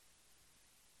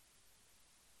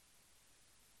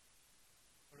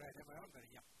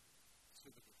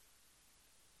through the group.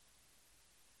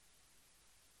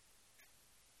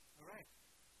 All right.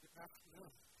 Good afternoon.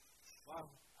 Wow.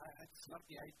 I just love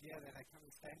the idea that I come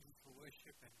and stand here for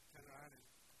worship and turn around and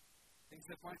things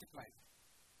have multiplied.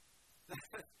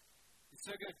 It's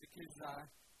so good because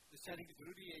just chatting with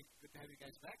Rudy, it's good to have you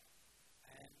guys back.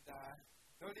 And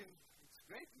told him it's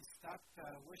great. We start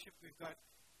worship. We've got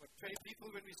 20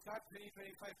 people when we start, 20,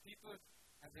 25 people,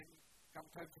 and then come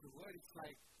time for the word. It's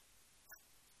like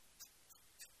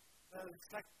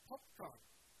popcorn.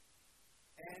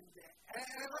 And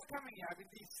I love coming here. I mean,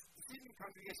 this evening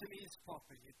congregation is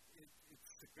popping.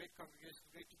 It's a great congregation,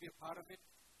 great to be a part of it.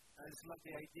 I just love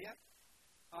the idea,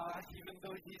 even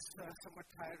though he's somewhat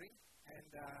tiring.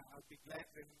 And I'll be glad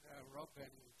when Rob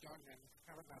and John and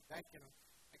Karen are back.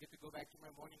 I get to go back to my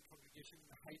morning congregation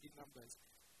in hiding numbers.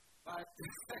 But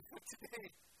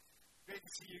today, great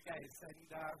to see you guys. And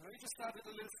let me just start with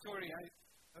a little story. I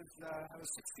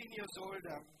was 16 years old,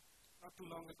 not too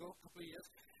long ago, a couple of years.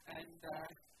 And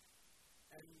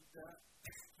thanks,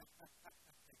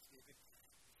 David.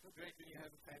 It's so great when you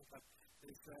have a fan club.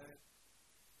 It's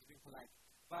being polite.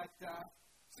 But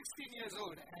 16 years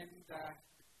old, and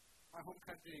my home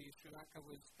country, Sri Lanka,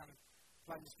 was kind of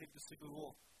plunged into civil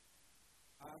war.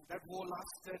 That war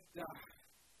lasted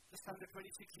just under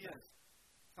 26 years,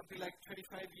 something like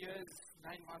 25 years,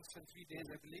 9 months and 3 days,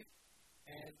 I believe.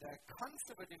 And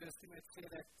conservative estimates say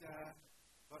that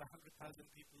about 100,000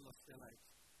 people lost their lives.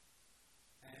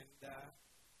 And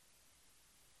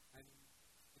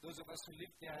for those of us who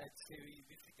lived there, I'd say we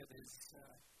figure there's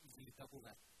easily double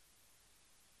that.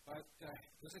 But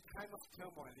it was a time of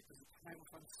turmoil. It was a time of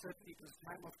uncertainty. It was a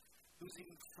time of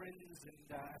losing friends and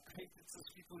acquaintances,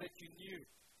 people that you knew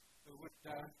who would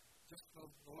just no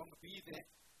longer be there.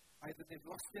 Either they've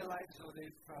lost their lives or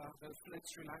they've fled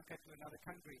Sri Lanka to another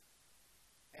country.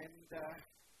 And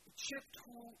it shaped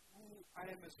who I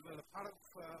am as well. A part of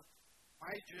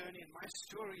my journey and my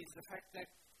story is the fact that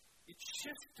it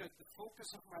shifted the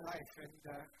focus of my life, and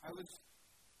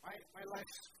my life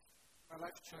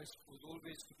choice was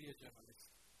always to be a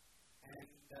journalist.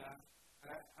 And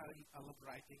I love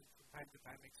writing from time to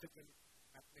time, except when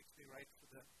Matt makes me write for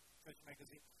the church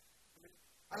magazine. I mean,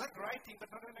 I like writing,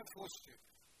 but not when I'm forced to.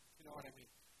 You know what I mean?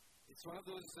 It's one of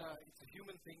those. It's a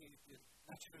human thing. It's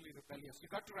naturally rebellious. You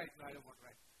got to write. No, I don't want to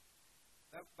write.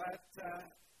 But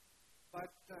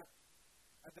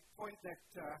at the point that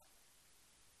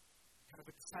kind of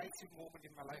a decisive moment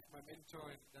in my life, my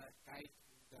mentor and guide,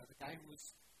 the guy who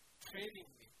was training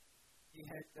me, he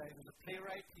was a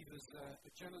playwright, he was a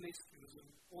journalist, he was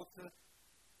an author,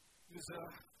 he was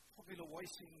a popular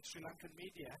voice in Sri Lankan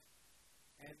media,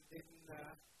 and then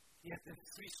he had the 3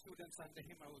 students under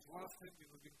him. I was one of them. We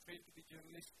were being trained to be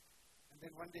journalists, and then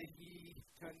one day he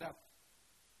turned up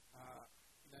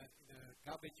in a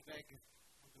garbage bag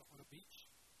on a beach.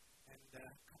 And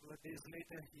a couple of days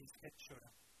later, his head showed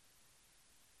up.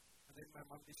 And then my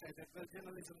mom decided, well,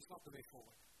 journalism is not the way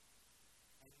forward.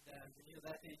 And when you're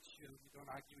that age, you don't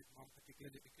argue with mom,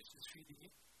 particularly because she's feeding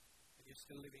you, and you're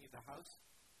still living in the house.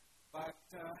 But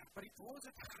it was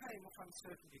a time of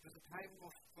uncertainty. It was a time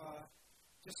of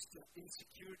just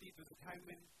insecurity. It was a time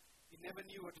when you never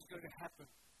knew what was going to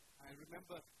happen. I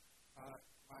remember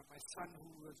my son,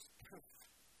 who was kind of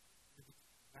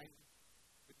 9,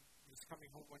 he was coming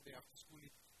home one day after school.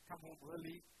 He'd come home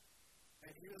early,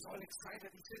 and he was all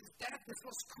excited. He says, Dad, this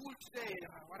was cool today.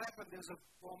 What happened? There was a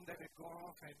bomb that had gone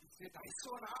off, and he said, I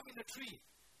saw an arm in a tree.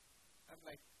 I'm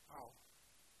like, wow.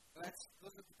 Well,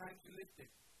 those are the times we lived in.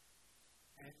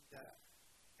 And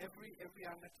every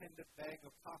unattended bag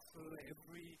or parcel,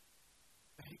 every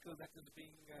vehicle that was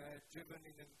being driven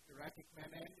in an erratic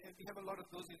manner, and we have a lot of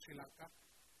those in Sri Lanka,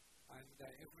 and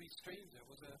every stranger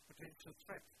was a potential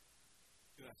threat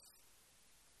to us.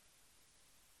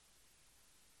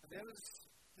 There was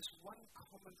this one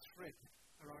common thread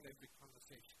around every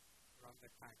conversation around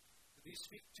that time. Whether you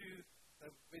speak to a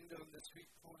window on the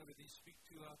street corner, whether you speak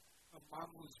to a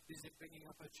mom who's busy bringing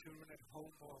up her children at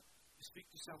home, or you speak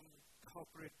to some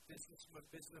corporate businesswoman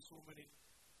in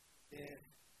their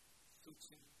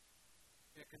suits in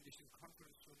air-conditioned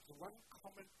conference rooms, the one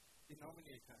common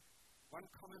denominator, one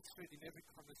common thread in every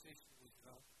conversation was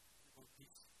about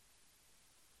peace.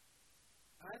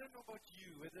 I don't know about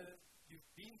you, whether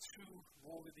you've been through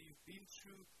war, whether you've been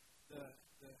through the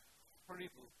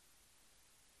horrible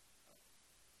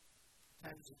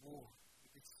times of war,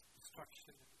 with its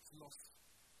destruction and its loss,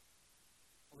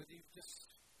 or whether you've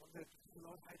just wondered,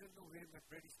 Lord, I don't know where my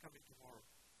bread is coming tomorrow.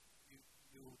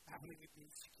 You're battling with the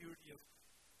insecurity of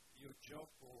your job,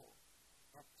 or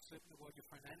not certain about your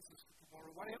finances for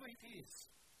tomorrow, whatever it is,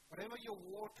 whatever your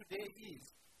war today is,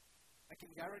 I can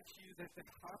guarantee you that the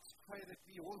heart's cry that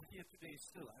we all hear today is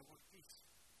still, I want peace.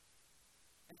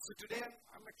 And so today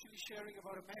I'm actually sharing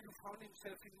about a man who found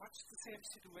himself in much the same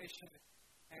situation,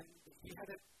 and he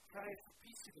had a cry for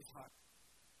peace in his heart.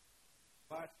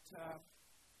 But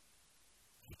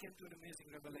he came to an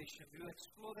amazing revelation. We'll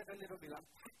explore that a little bit,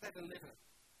 unpack that a little.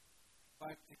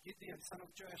 But Gideon, son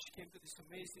of Joash, came to this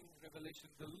amazing revelation.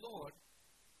 The Lord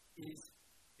is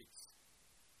peace.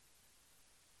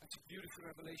 That's a beautiful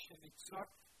revelation. It's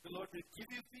not the Lord will give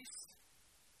you peace.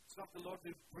 It's not the Lord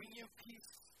will bring you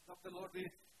peace. It's not the Lord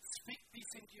will speak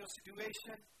peace into your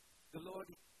situation. The Lord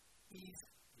is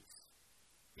peace.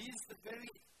 He is the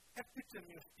very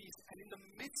epitome of peace. And in the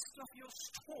midst of your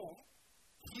storm,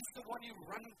 He's the one you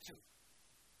run to.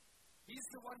 He's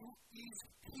the one who is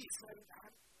peace. And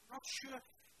I'm not sure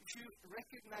if you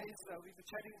recognize, we were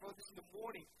chatting about this in the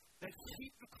morning, the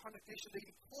Hebrew connotation, the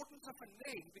importance of a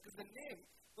name, because the name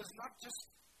was not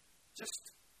just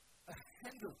a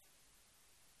handle.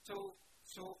 So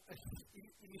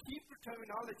in Hebrew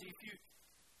terminology,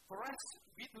 for us,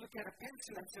 we look at a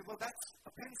pencil and say, well, that's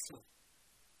a pencil.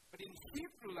 But in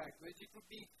Hebrew language, it would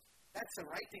be, that's a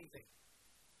writing thing.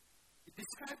 It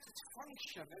describes its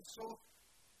function. And so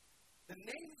the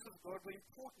names of God were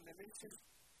important. And then it says,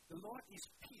 the Lord is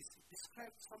peace. It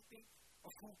describes something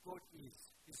of who God is,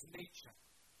 His nature.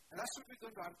 And that's what we're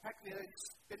going to unpack. We are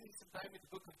spending some time in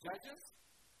the book of Judges.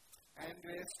 And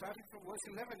we're starting from verse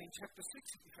 11 in chapter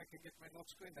 6. If I can get my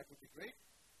notes going, that would be great.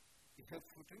 Be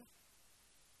helpful too.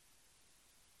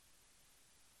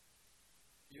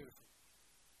 Beautiful.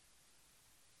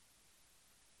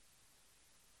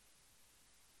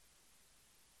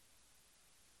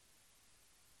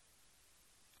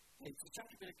 Okay, it's a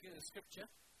chunky bit of scripture.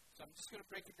 So I'm just going to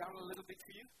break it down a little bit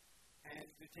for you. And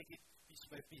we'll take it piece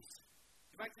by piece.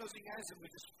 You might close your eyes and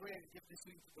we'll just pray and give this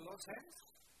thing to the Lord's hands.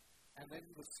 And then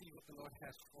we'll see what the Lord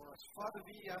has for us. Father,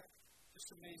 we are just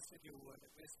amazed at your word,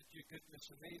 amazed at your goodness,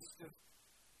 amazed at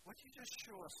what you just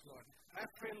show us, Lord. And I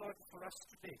pray, Lord, for us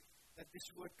today, that this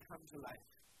word comes alive.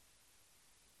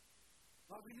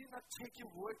 Lord, will you not take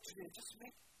your word today, just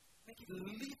make it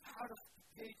leap out of the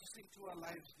pages into our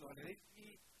lives, Lord. Let it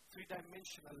be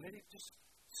three-dimensional. Let it just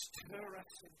stir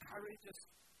us, encourage us.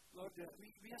 Lord,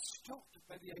 we are stoked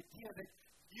by the idea that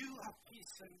you have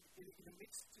peace, and in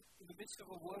the midst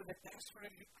of a world that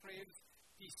desperately craves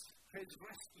peace, craves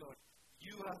rest, Lord,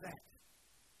 you are that.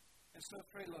 And so I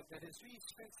pray, Lord, that as we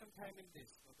spend some time in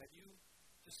this, Lord, that you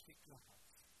just speak to our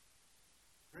hearts.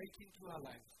 Break into our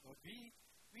lives, Lord.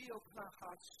 We open our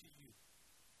hearts to you.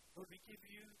 Lord, we give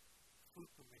you full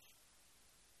permission.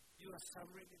 You are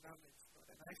sovereign in our midst,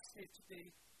 Lord. And I say today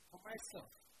for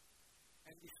myself,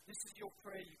 and if this is your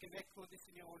prayer, you can echo this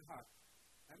in your own heart.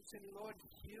 I'm saying, Lord,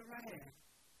 here I am.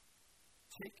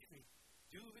 Take me.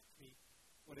 Do with me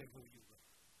whatever you will.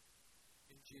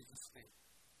 In Jesus' name.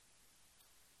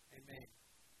 Amen.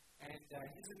 And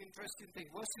here's an interesting thing.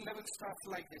 Verse 11 starts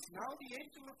like this. Now the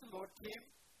angel of the Lord came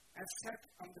and sat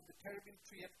under the terebinth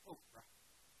tree at Ophrah.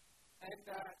 And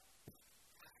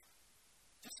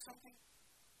just something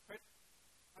quite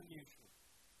unusual.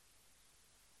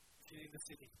 If you're in the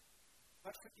city.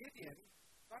 But for Gideon,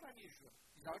 not unusual.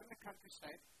 He's out in the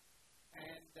countryside,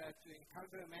 and to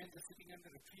encounter a man just sitting under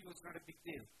a tree was not a big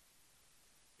deal.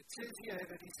 It says here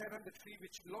that he sat on the tree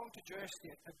which belonged to Joash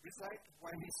the Abiezrite,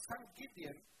 while his son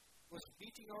Gideon was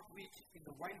beating out wheat in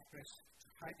the winepress to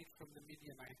hide it from the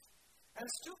Midianites. And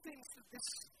there's two things that this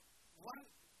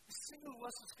single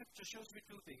verse of scripture shows me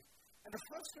two things. And the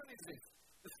first one is this.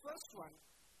 The first one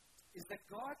is that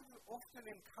God will often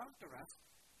encounter us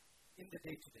in the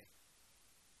day-to-day.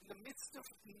 In the midst of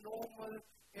normal,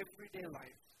 everyday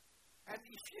life. And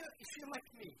if you're like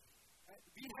me,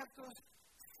 we have those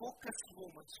focused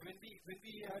moments when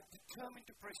we are determined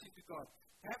to press into God.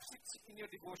 Perhaps it's in your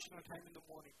devotional time in the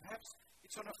morning. Perhaps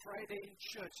it's on a Friday in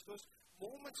church. Those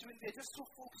moments when they're just so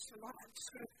focused on God, I'm just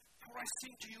going to press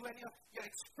into you, and you're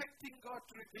expecting God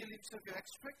to reveal Himself. You're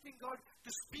expecting God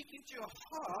to speak into your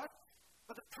heart.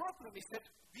 But the problem is that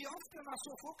we often are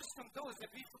so focused on those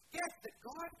that we forget that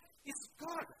God is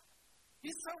God.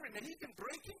 He's sovereign, and He can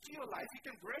break into your life. He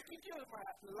can break into your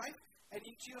life and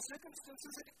into your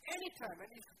circumstances at any time.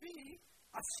 And if we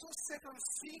are so set on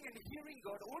seeing and hearing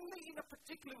God only in a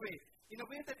particular way, in a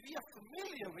way that we are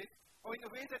familiar with, or in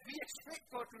a way that we expect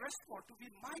God to respond to, we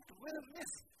might well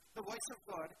miss the voice of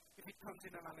God if it comes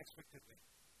in an unexpected way.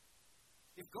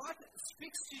 If God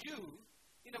speaks to you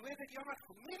in a way that you're not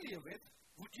familiar with,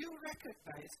 would you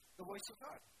recognize the voice of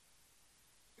God?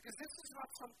 Because this is not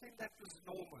something that was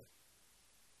normal.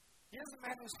 Here's a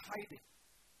man who's hiding.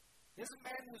 Here's a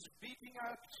man who's beating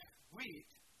out wheat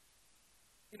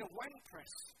in a wine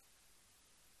press.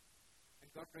 and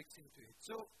God breaks into it.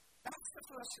 So that's the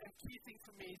first and key thing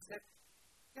for me is that,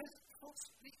 yes, folks,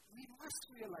 we must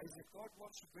realize that God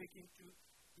wants to break into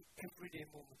the everyday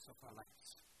moments of our lives.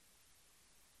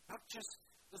 Not just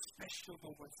the special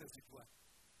moments, as it were.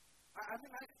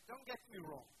 Don't get me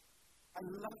wrong. I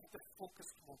love the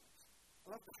focused moments.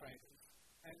 I love the Fridays.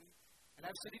 And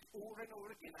I've said it over and over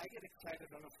again. I get excited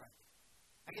on a Friday.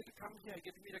 I get to come here. I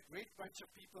get to meet a great bunch of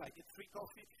people. I get free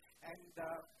coffee. And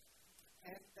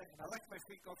I like my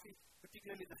free coffee,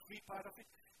 particularly the free part of it.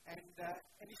 And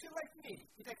if you're like me,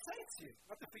 it excites you.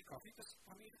 Not the free coffee, just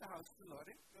coming to the house of the Lord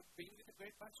and being with a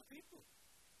great bunch of people.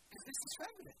 Because this is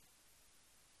family.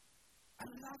 I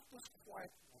love those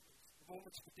quiet moments. The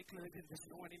moments particularly when there's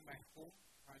no one in my home.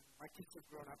 My kids have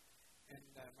grown up. And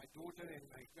my daughter and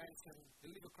my grandson, they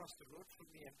live across the road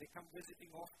from me, and they come visiting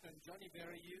often. Johnny,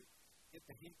 where are you? Get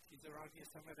the hint, he's around here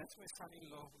somewhere. That's my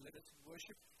son-in-law who led us in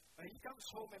worship. He comes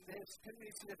home, and there's 10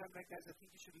 minutes later, I'm like, guys, I think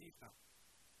you should leave now.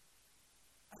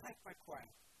 I like my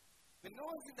quiet. When no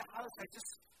one's in the house, I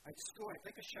just go, I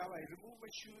take a shower, I remove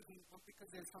my shoes, and not because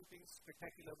there's something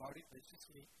spectacular about it, but it's just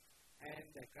me.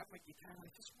 And I grab my guitar, and I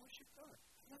just worship God.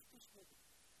 I love those moments.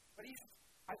 But if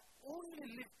I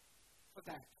only live for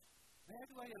that, where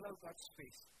do I allow God's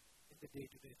space in the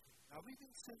day-to-day thing? Are we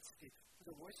being sensitive to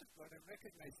the voice of God and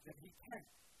recognize that He can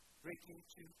break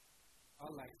into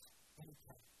our lives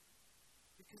anytime?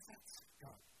 Because that's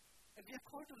God. And we are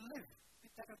called to live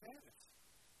with that awareness.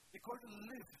 We're called to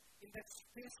live in that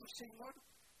space of saying, Lord,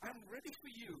 I'm ready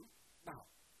for you now.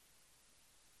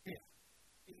 Here,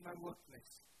 in my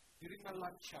workplace, during my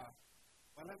lunch hour,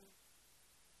 while I'm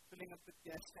filling up the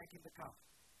gas tank in the car,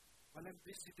 while I'm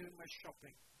busy doing my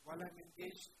shopping, while I'm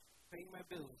engaged paying my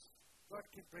bills, God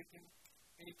can break in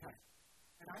anytime.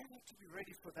 And I need to be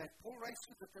ready for that. Paul writes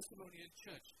to the Thessalonian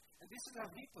church, and this is how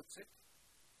he puts it,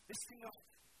 this thing of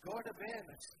God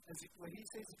awareness, as it were. He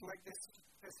says it like this to the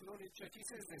Thessalonian church. He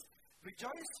says this,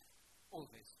 rejoice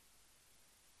always.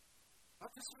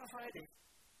 Not just on a Friday.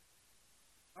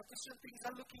 Not just when things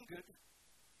are looking good.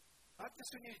 Not just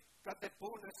when you got that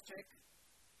bonus check.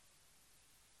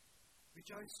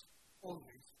 Rejoice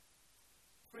always.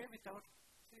 Pray without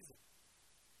ceasing.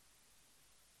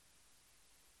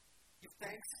 Give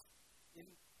thanks in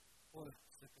all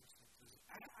circumstances.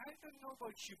 I don't know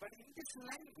about you, but in this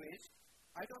language,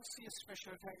 I don't see a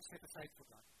special time set aside for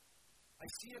God. I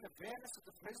see an awareness of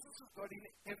the presence of God in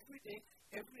every day,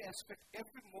 every aspect,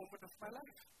 every moment of my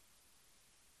life.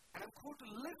 And I'm called to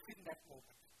live in that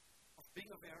moment of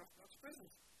being aware of God's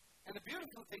presence. And the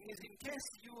beautiful thing is, in case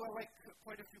you are like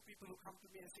quite a few people who come to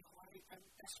me and say, I'm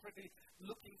desperately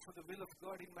looking for the will of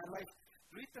God in my life,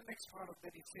 read the next part of that.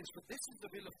 It says, for this is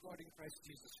the will of God in Christ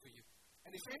Jesus for you.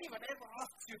 And if anyone ever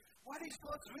asks you, what is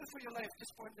God's will for your life,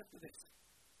 just point them to this.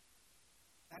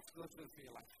 That's God's will for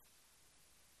your life.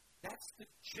 That's the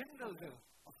general will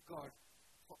of God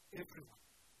for everyone,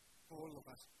 for all of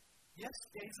us. Yes,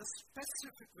 there is a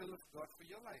specific will of God for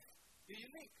your life. You're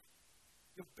unique.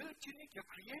 You're built unique, you're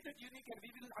created unique, and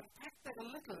we will unpack that a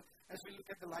little as we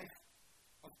look at the life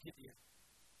of Gideon.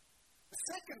 The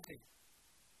second thing,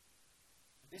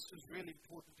 and this was really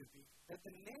important to me, that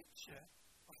the nature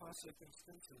of our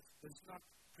circumstances does not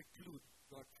preclude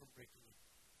God from breaking in.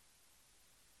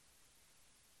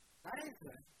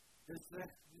 Neither does the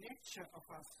nature of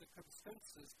our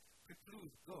circumstances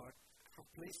preclude God from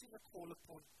placing a call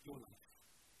upon your life.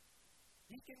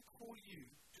 He can call you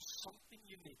to something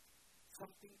unique,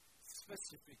 something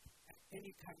specific at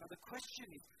any time. Now the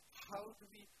question is, how do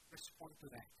we respond to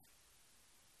that?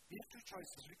 We have two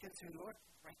choices. We can say, Lord,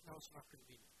 right now it's not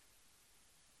convenient.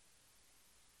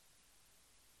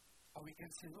 Or we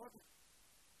can say, Lord,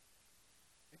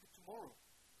 maybe tomorrow.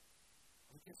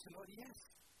 Or we can say, Lord, yes.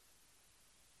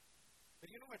 But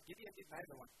you know what? Gideon did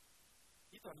neither one.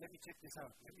 He thought, let me check this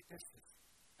out. Let me test this.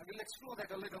 And we'll explore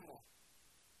that a little more.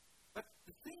 But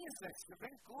the thing is that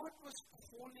when God was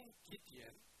calling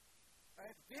Gideon,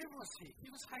 right, where was he? He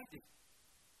was hiding.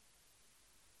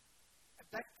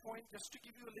 At that point, just to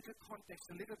give you a little context,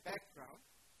 a little background,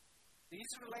 the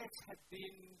Israelites had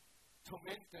been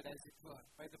tormented, as it were,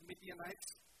 by the Midianites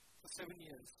for 7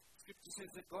 years. Scripture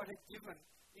says that God had given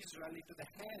Israel into the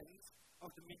hands of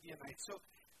the Midianites. So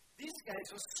these guys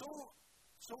were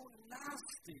so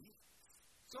nasty,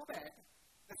 so bad,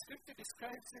 that Scripture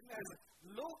describes them as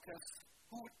locusts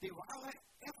who would devour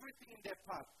everything in their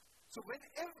path. So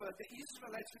whenever the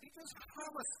Israelites, when it was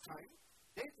harvest time,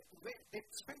 they'd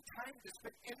spent time, they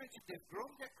spent energy, they've grown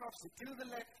their crops, they tilled the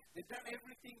land, they've done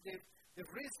everything,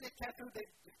 they've raised their cattle,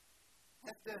 they've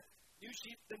had the new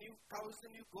sheep, the new cows,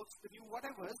 the new goats, the new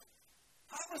whatever.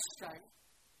 Harvest time,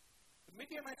 the The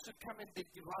Midianites would come and they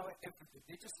devour everything.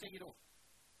 They just take it all.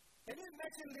 Can you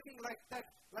imagine living like that,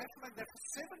 life like that for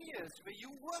 7 years where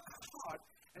you work hard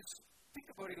and think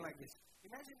about it like this.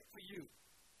 Imagine it for you.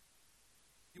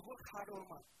 You work hard all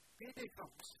month. Payday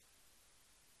comes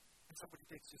and somebody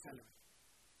takes your salary.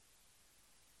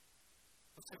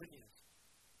 For 7 years.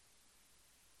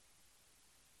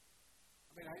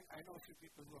 I mean, I know a few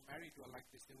people who are married who are like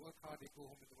this. They work hard, they go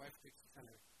home and the wife takes the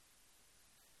salary.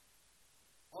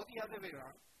 Or the other way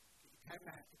around.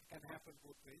 It can happen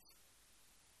both ways.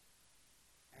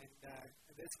 And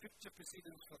there's scripture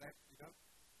precedents for that, you know.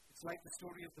 It's like the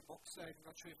story of the boxer. I'm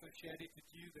not sure if I've shared it with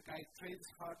you. The guy trains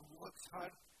hard, works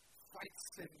hard, fights,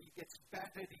 and he gets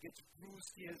battered, he gets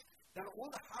bruised. He has done all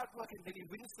the hard work, and then he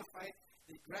wins the fight.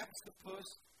 He grabs the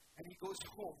purse, and he goes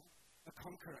home a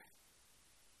conqueror.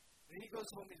 When he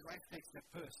goes home, his wife takes that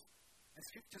purse. And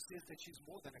scripture says that she's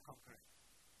more than a conqueror.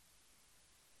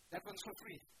 That one's for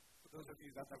free, for those of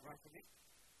you that have run for me.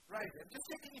 Right, I'm just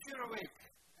checking if you're awake.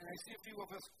 And I see a few of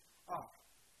us are.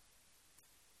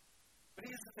 But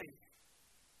here's the thing.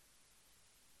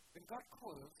 When God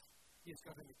calls, He has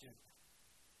got an agenda.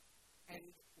 And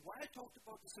why I talked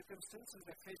about the circumstances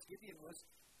that faced Gideon was,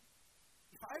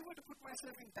 if I were to put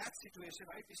myself in that situation,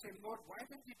 I'd be saying, Lord, why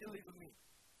don't you deliver me?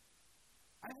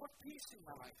 I want peace in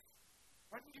my life.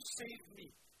 Why don't you save me?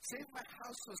 Save my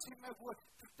household, save my work,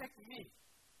 protect me.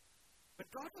 But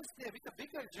God was there with a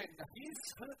bigger agenda. He's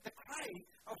heard the cry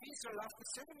of Israel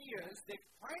after 7 years. They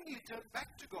finally turned back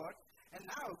to God, and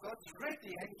now God's ready.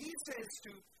 And He says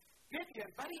to Gideon,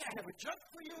 buddy, I have a job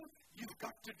for you. You've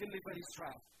got to deliver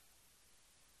Israel.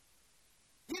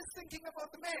 He's thinking about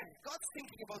the man. God's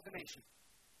thinking about the nation.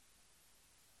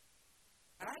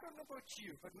 And I don't know about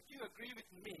you, but would you agree with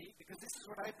me? Because this is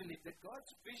what I believe, that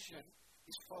God's vision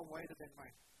is far wider than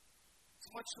mine. It's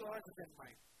much larger than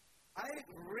mine. I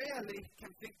rarely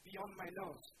can think beyond my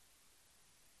nose.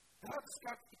 God's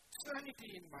got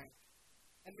eternity in mind.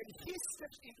 And when He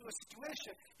steps into a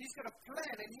situation, He's got a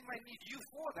plan, and He might need you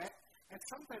for that. And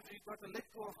sometimes we've got to let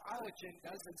go of our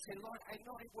agendas and say, Lord, I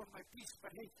know I want my peace,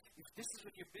 but hey, if this is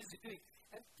what you're busy doing.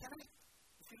 And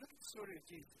if you look at the story of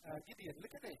Gideon,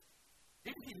 look at it.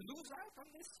 Did he lose out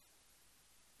on this?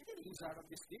 He didn't lose out on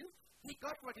this deal. He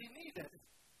got what he needed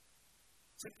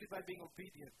simply by being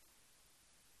obedient.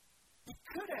 He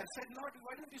could have said, Lord,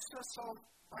 why don't you first solve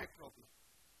my problem?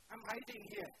 I'm hiding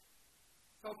here.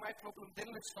 Solve my problem, then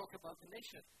let's talk about the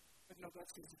nation. But no, God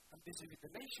says, I'm busy with the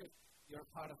nation. You're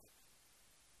a part of it.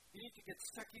 We need to get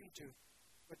stuck into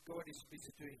what God is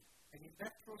busy doing. And in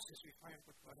that process, we find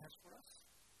what God has for us.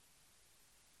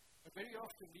 But very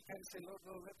often, we can say, Lord,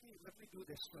 well, let me do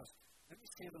this first. Let me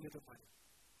save a little money.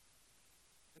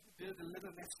 Let me build a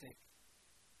little nest egg.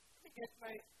 Let me get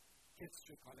my kids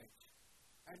to college.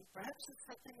 And perhaps it's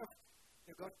something of,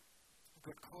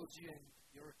 God calls you and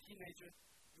you're a teenager.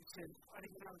 You say, what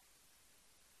is now?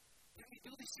 Can we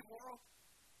do this tomorrow?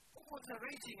 Hormones are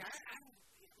raging. I'm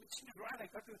itching to run. I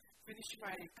got to finish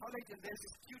my college, and there's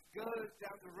this cute girl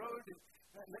down the road. And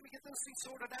let me get those things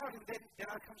sorted out, and then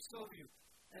I'll come serve you.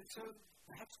 And so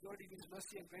perhaps God in His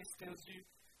mercy and grace tells you,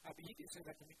 He didn't say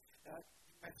that to me.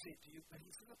 He might say it to you, but He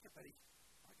says, okay, buddy,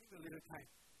 I'll give you a little time.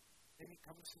 Then He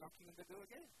comes knocking on the door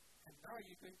again. And now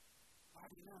you're going,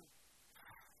 buddy, no.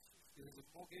 There's a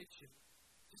mortgage, and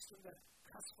just on the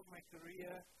cusp of my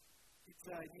career,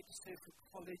 I need to save for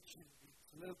college, and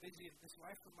it's a little busy. And this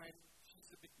wife of mine, she's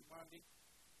a bit demanding,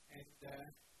 and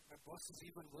my boss is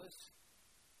even worse.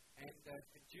 And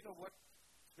you know what?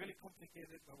 It's really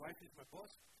complicated. My wife is my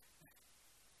boss.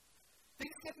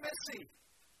 Things get messy.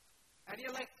 And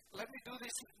you're like, let me do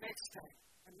this next time.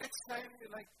 And next time,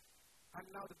 you're like, I'm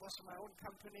now the boss of my own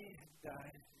company,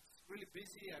 and it's really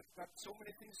busy. I've got so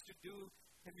many things to do.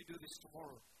 Can we do this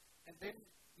tomorrow? And then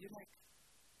you're like,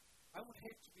 I would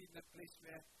hate to be in that place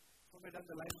where somewhere down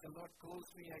the line the Lord calls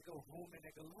me, I go home and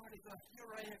I go, Lord, here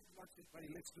I am, not this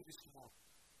buddy, let's do this tomorrow.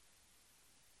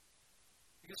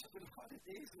 Because for the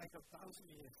holidays, like 1,000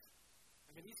 years. I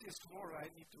mean, he says tomorrow, I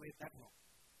need to wait that long.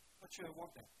 Not sure I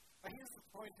want that. But here's the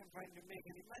point I'm trying to make,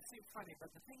 and it might seem funny,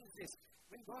 but the thing is this,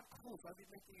 when God calls, I'll be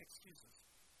making excuses.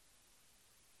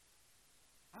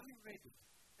 Are you ready?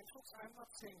 And folks, I'm not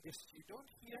saying this to you.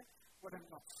 Don't hear what I'm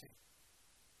not saying.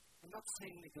 I'm not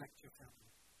saying neglect your family.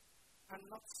 I'm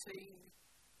not saying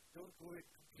don't go and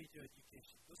complete your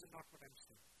education. Those are not what I'm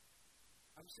saying.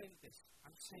 I'm saying this.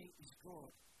 I'm saying, is God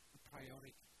a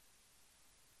priority?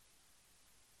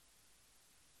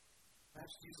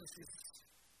 Perhaps Jesus is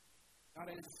not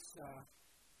as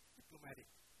diplomatic.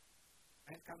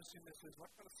 Man comes to him and says, what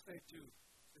must I do?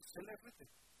 He says, sell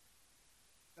everything.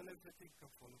 Sell everything,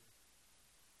 come follow me.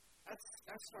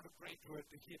 That's not a great word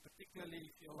to hear, particularly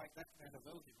if you're like that man of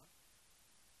old,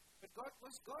 But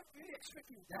was God really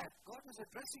expecting that? God was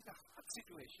addressing the heart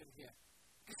situation here.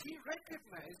 Because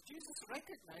Jesus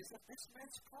recognized that this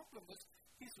man's problem was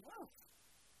his wealth.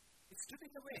 It stood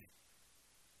in the way.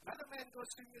 Another man goes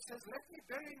to him and says, let me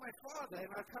bury my father,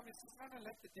 and I'll come. He says, no,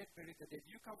 let the dead bury the dead.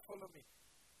 You come follow me.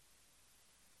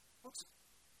 Folks,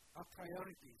 our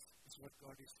priorities is what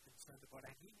God is concerned about,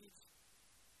 and He needs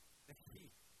that He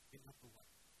be number one.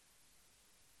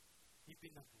 He be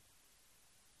number one.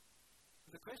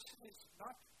 And the question is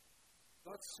not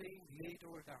God saying, lay it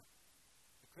all down.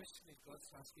 The question is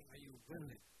God's asking, are you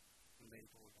willing to lay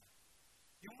it all down?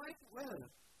 You might well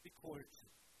be called to.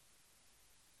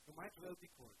 You might well be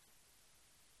called to.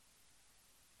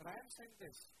 But I am saying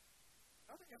this.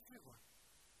 Not everyone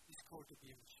is called to be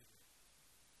a missionary.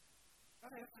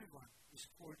 Not everyone is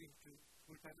called into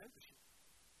full-time eldership.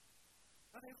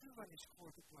 Not everyone is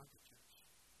called to plant a church.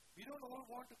 We don't all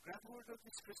want to grab hold of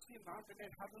this Christian mountain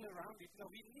and huddle around it.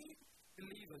 No, we need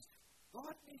believers.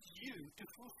 God needs you to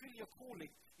fulfill your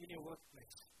calling in your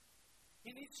workplace.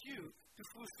 He needs you to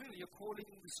fulfill your calling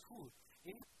in the school,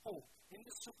 in the home, in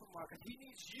the supermarket. He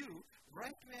needs you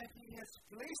right where He has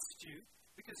placed you,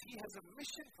 because He has a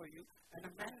mission for you and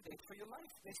a mandate for your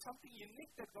life. There's something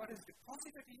unique that God has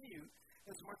deposited in you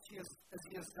as much as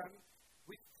He has done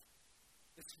with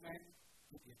this man,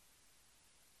 Gideon.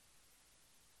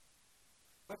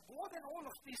 But more than all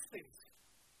of these things,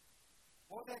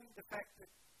 more than the fact that,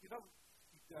 he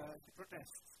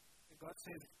protests, and God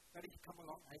says, Daddy, come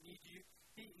along, I need you.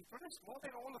 He protests more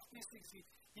than all of these things.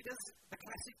 He does the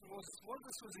classic Moses.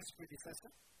 Moses was his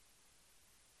predecessor.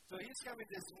 So he's coming,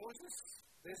 there's Moses,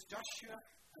 there's Joshua,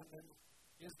 and then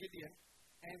here's Gideon.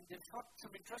 And they've fought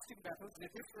some interesting battles.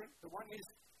 They're different. The one is,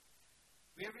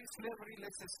 we're in slavery,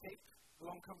 let's escape.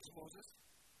 Along comes Moses.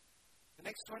 The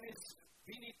next one is,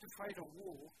 we need to fight a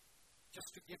war just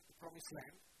to get the promised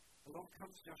land. Along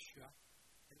comes Joshua.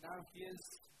 And now here's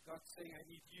God saying, I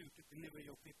need you to deliver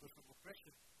your people from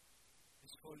oppression.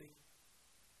 He's calling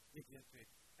Gideon to it.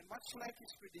 And much like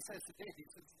his predecessor did, he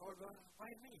says, Lord,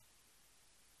 why me?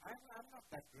 I'm not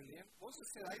that brilliant. Moses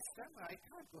said, I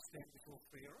can't go stand before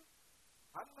Pharaoh.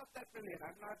 I'm not that brilliant.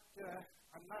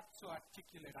 I'm not so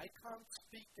articulate. I can't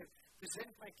speak and present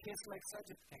my case like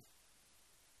Sajith can.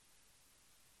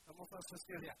 Some of us are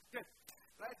still here. Good.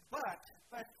 Right?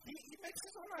 But he makes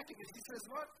his own argument. He says,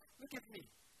 Lord, look at me.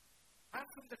 I'm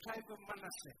from the tribe of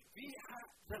Manasseh. We are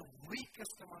the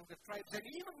weakest among the tribes. And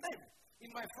even then,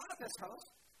 in my father's house,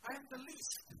 I am the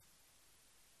least.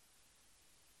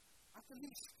 I'm the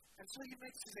least. And so he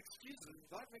makes his excuses.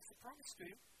 God makes a promise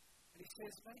to him. And he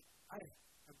says, mate, I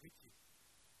am with you.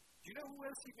 Do you know who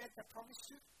else he made that promise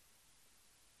to?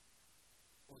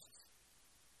 Moses.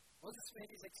 Moses made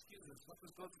his excuses. What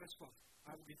was God's response?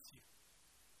 I'm with you.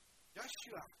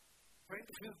 Joshua, trying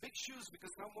to fill big shoes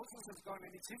because now Moses has gone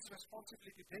and it's his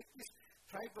responsibility to take this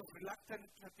tribe of reluctant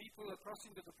people across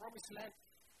into the promised land.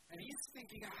 And he's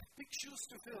thinking, I have big shoes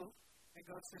to fill. And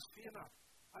God says, fear not,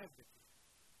 I am with you.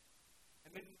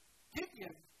 And when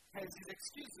Gideon has his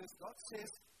excuses, God says,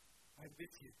 I'm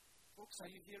with you. Folks,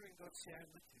 are you hearing God say, I'm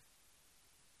with you?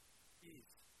 He is.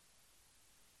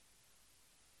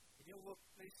 In your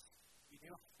workplace, in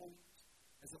your homes,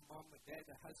 as a mom, a dad,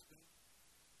 a husband,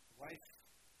 a wife,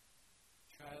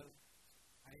 child,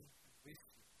 I am with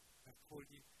you. I've called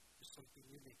you to something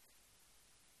unique.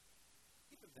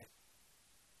 Even then,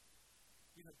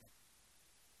 he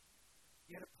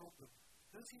had a problem.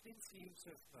 Because he didn't see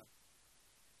himself well.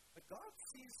 But God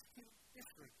sees him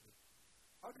differently.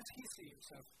 How does he see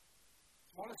himself?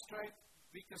 Smallest tribe,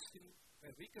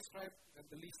 weakest tribe, and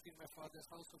the least in my father's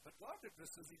household. But God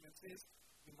addresses him and says,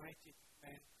 you mighty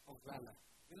man of valor.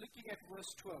 We're looking at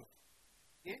verse 12.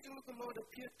 The angel of the Lord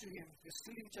appeared to him, we're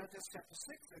still in Judges chapter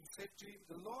 6, and said to him,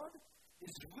 the Lord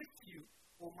is with you,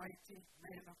 O mighty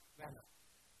man of valor.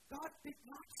 God did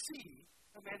not see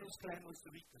a man whose clan was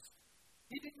the weakest.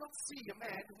 He did not see a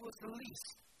man who was the least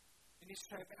in his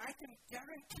tribe. And I can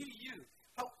guarantee you,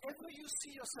 however you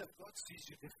see yourself, God sees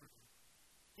you differently.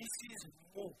 He sees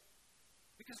more.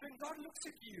 Because when God looks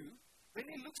at you, when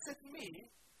He looks at me,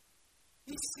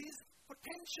 He sees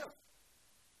potential.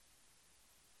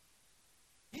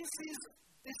 He sees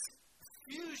this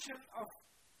fusion of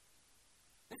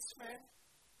this man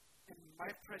and my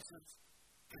presence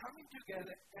coming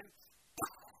together and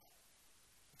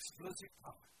explosive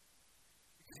power.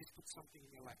 Because He's put something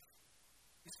in your life.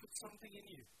 He's put something in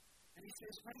you. And He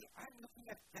says, buddy, I'm looking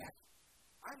at that.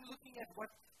 I'm looking at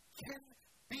what can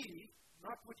be,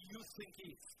 not what you think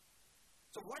is.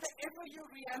 So whatever your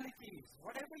reality is,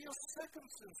 whatever your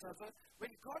circumstances are,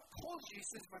 when God calls you, He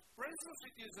says, my presence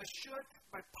with you is assured,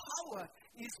 my power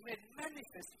is made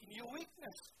manifest in your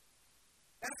weakness.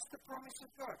 That's the promise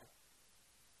of God.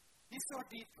 He saw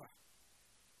deeper.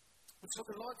 And so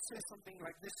the Lord says something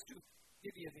like this to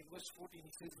Gideon in verse 14.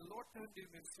 He says, the Lord turned to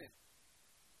him and said,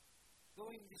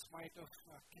 go in this might of,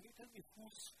 can you tell me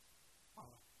whose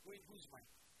power? Go in whose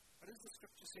might? What does the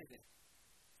scripture say there?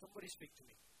 Somebody speak to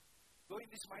me. Go in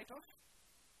this might of?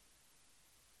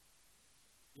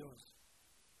 Yours.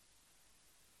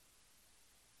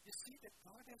 You see that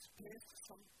God has placed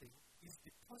something, He's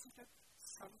deposited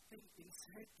something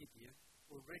inside Gideon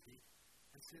already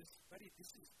and says, buddy, this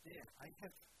is there. I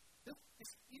have built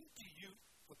this into you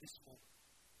for this moment.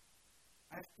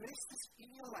 I have placed this in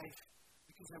your life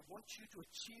because I want you to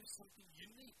achieve something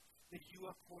unique that you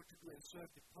are called to do. And so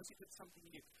I've deposited something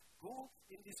in you. Go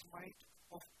in this might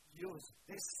of yours.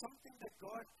 There's something that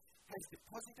God has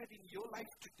deposited in your life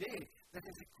today that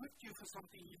has equipped you for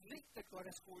something unique that God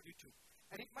has called you to.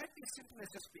 And it might be as simple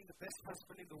as just being the best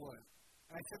husband in the world.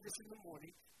 And I said this in the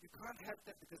morning, you can't have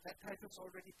that because that title's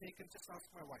already taken, just ask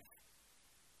my wife.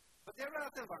 But there are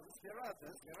other ones, there are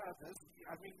others.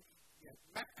 I mean,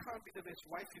 Matt can't be the best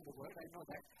wife in the world, I know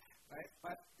that. Right?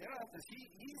 But there are others.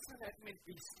 He's an admin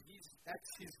beast.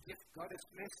 That's his gift. God has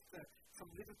placed some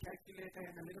little calculator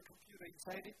and a little computer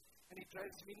inside it, and it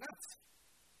drives me nuts.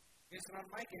 It's not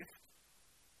my gift.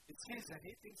 It's his, and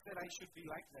he thinks that I should be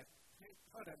like that.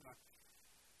 God, I'm not.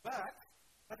 But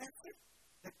that's it.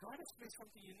 That God has placed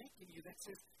something unique in you that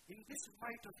says, in this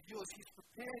might of yours, He's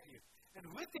prepared you. And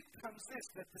with it comes this,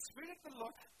 that the Spirit of the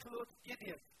Lord clothed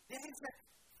Gideon. There is that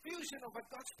fusion of what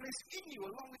God's placed in you,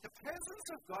 along with the presence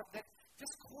of God, that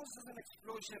just causes an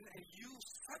explosion, and you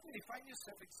suddenly find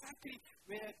yourself exactly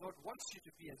where God wants you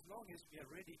to be, as long as we are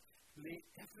ready to lay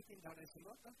everything down and say,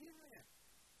 Lord, now here I am.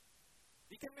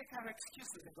 We can make our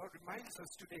excuses, and God reminds us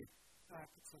today, I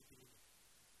put something in you,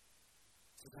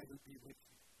 so that I will be with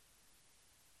you.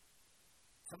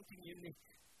 Something unique.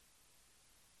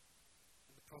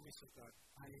 And the promise of God,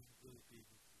 I will be with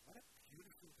you. What a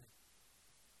beautiful thing.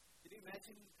 Can you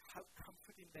imagine how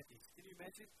comforting that is? Can you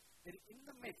imagine that in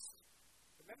the midst,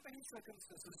 remember his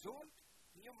circumstances,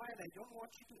 in your mind, I don't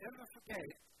want you to ever forget,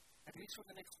 at least for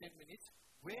the next 10 minutes,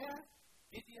 where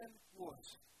Gideon was.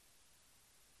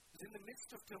 He was in the midst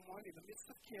of turmoil, in the midst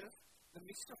of chaos, in the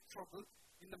midst of trouble,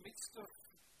 in the midst of,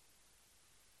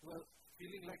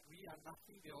 feeling like we are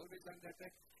nothing, we're always under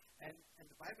attack. And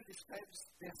the Bible describes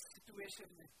their situation,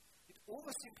 it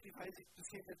oversimplifies it to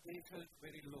say that they felt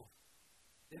very low.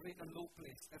 They were in a low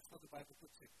place. That's what the Bible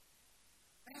puts it.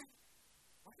 And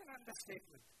what an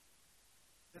understatement.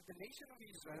 That the nation of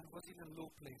Israel was in a low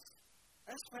place.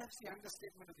 That's perhaps the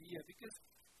understatement of the year, because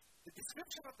the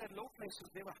description of that low place was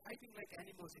they were hiding like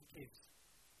animals in caves.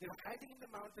 They were hiding in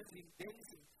the mountains, in dens,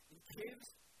 in caves,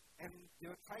 and they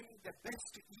were trying their best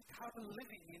to eke out a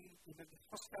living in a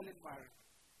hostile environment.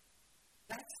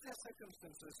 That's their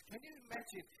circumstances. Can you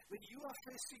imagine when you are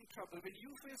facing trouble, when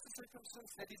you face a circumstance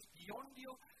that is beyond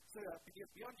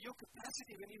your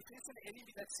capacity, when you face an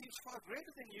enemy that seems far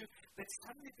greater than you, that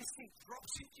suddenly this thing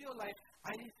drops into your life,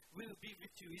 I will be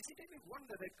with you. Is it any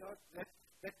wonder that God,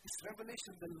 that this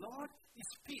revelation, the Lord is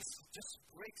peace, just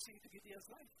breaks into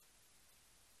Gideon's life?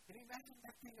 Can you imagine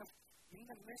that thing of, in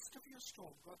the midst of your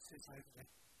storm, God says, I am there.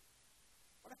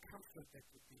 What a comfort that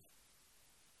would be.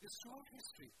 Because throughout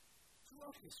history,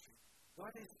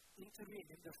 God has intervened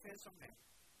in the affairs of man.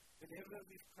 Whenever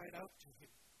we've cried out to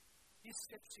Him, He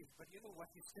steps in. But you know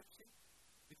what He steps in?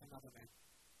 With another man.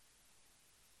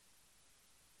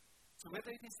 So whether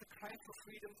it is the cry for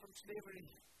freedom from slavery,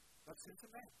 God sends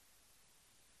a man.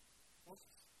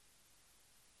 Moses.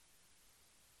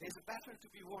 There's a battle to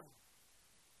be won.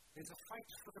 There's a fight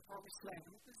for the promised land.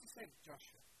 Who does He send?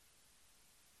 Joshua.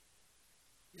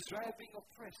 Israel being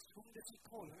oppressed. Whom does He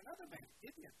call? Another man,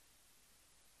 Gideon.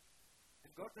 And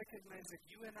God recognizes that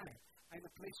you and I are in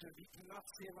a place where we cannot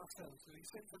save ourselves. So He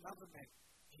sends another man,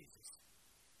 Jesus.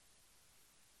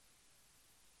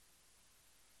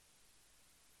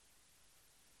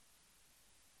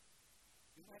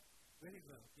 You might very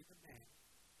well be the man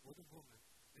or the woman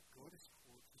that God has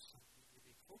called to something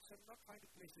unique. Folks, I'm not trying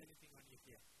to place anything on you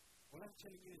here. All I'm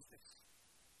telling you is this.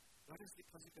 God has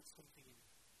deposited something in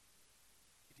you.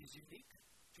 It is unique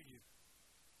to you.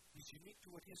 It is unique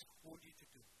to what He has called you to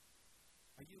do.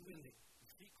 Are you willing?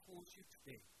 If He calls you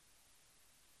today,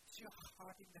 is your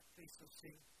heart in that place of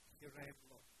saying, here I am,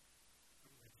 Lord,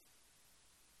 I'm ready?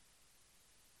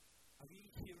 Are we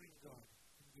hearing God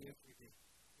in the everyday,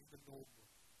 in the normal?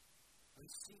 Are we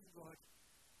seeing God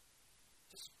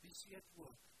just busy at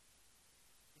work,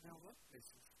 in in our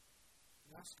workplaces,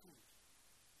 in our schools,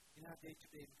 in our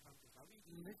day-to-day encounters? Are we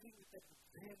living with that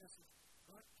awareness of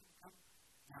God can come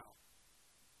now?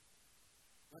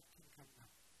 God can come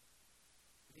now.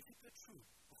 And if it were true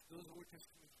of those Old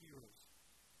Testament heroes,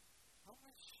 how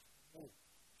much more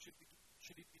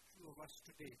should it be true of us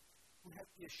today who have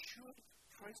the assured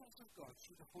presence of God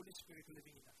through the Holy Spirit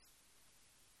living in us?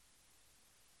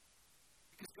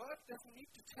 Because God doesn't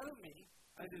need to tell me,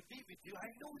 I will be with you. I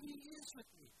know He is with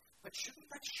me. But shouldn't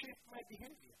that shape my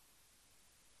behavior?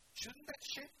 Shouldn't that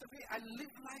shape the way I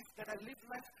live life, that I live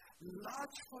life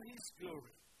large for His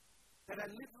glory? That I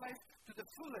live life to the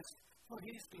fullest for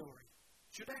His glory?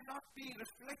 Should I not be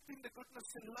reflecting the goodness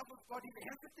and love of God in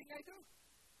everything I do?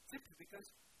 Simply because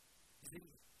He's in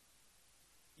me.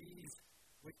 He is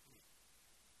with me.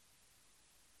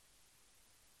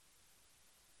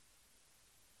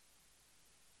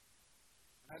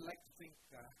 And I'd like to think,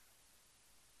 for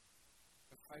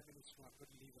 5 minutes more, I'm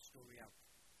going to leave a story out.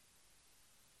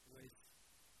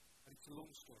 And it's a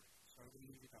long story, so I will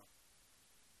leave it out.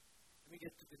 Let me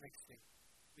get to the next thing,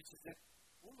 which is that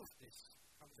all of this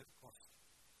comes at a cost.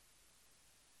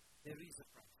 There is a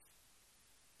price.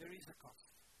 There is a cost.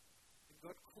 When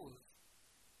God calls,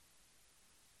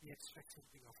 He expects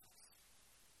something of us.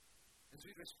 As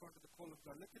we respond to the call of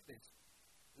God, look at this.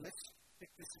 Let's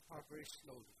pick this apart very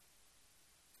slowly.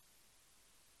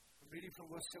 I'm reading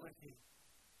from verse 17.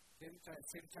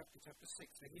 Same chapter, chapter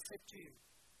 6. And He said to him,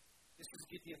 this is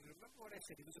Gideon. Remember what I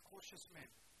said? He was a cautious man.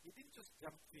 He didn't just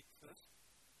jump feet first.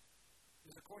 He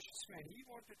was a cautious man. He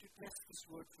wanted to test this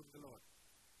word from the Lord.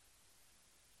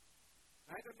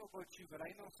 I don't know about you, but I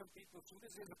know some people, as soon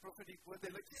as there's a prophetic word,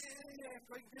 they're like, yeah, I'm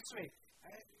going this way.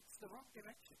 It's the wrong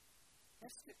direction.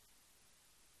 Test it.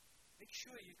 Make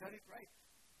sure you got it right.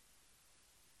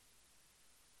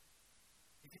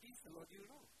 If it is the Lord,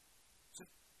 you'll know. So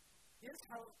here's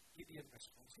how Gideon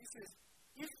responds. He says,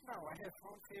 if now I have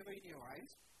found favor in your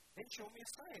eyes, then show me a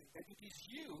sign that it is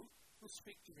you who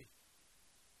speak to me.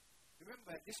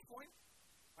 Remember, at this point,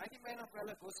 mighty man of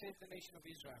valor, go save the nation of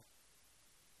Israel.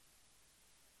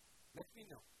 Let me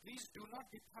know. Please do not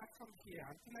depart from here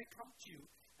until I come to you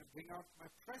and bring out my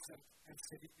present and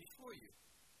set it before you.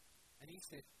 And he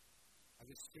said, I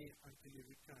will stay until you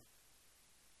return.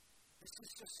 This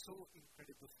is just so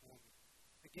incredible for me.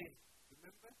 Again,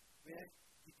 remember where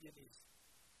Gideon is.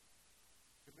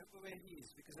 Remember where he is,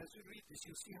 because as we read this,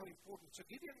 you'll see how important. So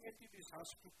Gideon went into his house,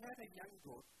 prepared a young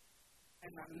goat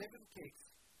and unleavened cakes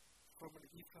from an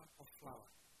ephah of flour.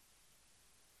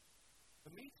 The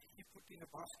meat he put in a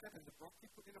basket, and the broth he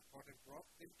put in a pot, and brought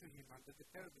them to him under the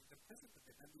terebinth and presented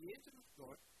them. And the angel of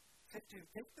God said to him,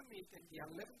 take the meat and the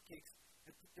unleavened cakes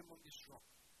and put them on this rock.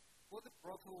 Pour the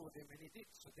broth over them, and he did.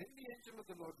 So then the angel of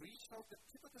the Lord reached out the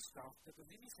tip of the staff that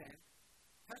was in his hand,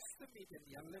 touched the meat and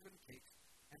the unleavened cakes,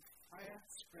 and fire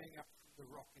sprang up from the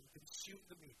rock and consumed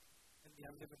the meat and the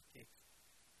unleavened cakes.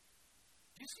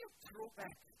 Do you see a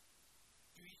throwback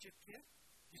to Egypt here?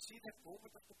 You see that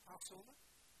moment of the Passover?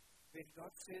 When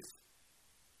God says,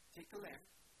 take a lamb,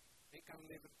 make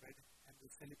unleavened bread, and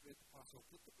we'll celebrate the Passover.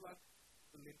 Put the blood,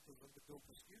 the lintels on the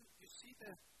doorpost. You see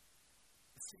the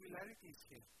similarities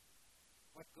here.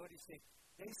 What God is saying.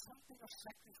 There is something of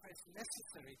sacrifice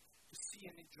necessary to see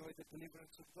and enjoy the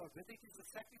deliverance of God. Whether it is the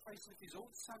sacrifice of His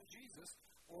own Son, Jesus,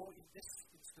 or in this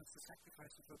instance, the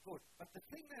sacrifice of a goat. But the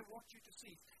thing I want you to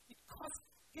see, it cost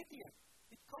Gideon.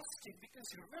 It cost him, because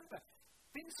you remember,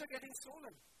 things are getting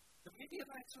stolen. The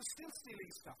Midianites were still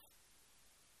stealing stuff.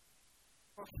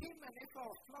 For him, an ephah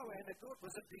of flour and a goat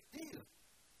was a big deal.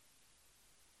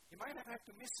 He might have had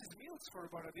to miss his meals for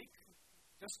about a week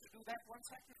just to do that one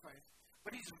sacrifice.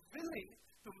 But he's willing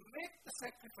to make the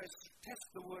sacrifice to test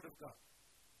the word of God.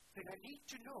 Saying, I need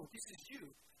to know this is you.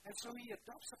 And so he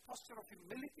adopts a posture of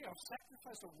humility, of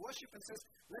sacrifice, of worship, and says,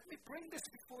 let me bring this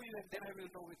before you, and then I will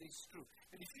know whether it's true.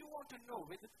 And if you want to know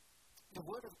whether the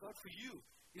word of God for you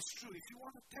is true, if you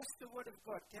want to test the word of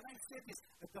God, can I say this?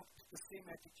 Adopt the same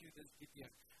attitude as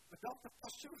Gideon. Adopt a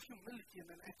posture of humility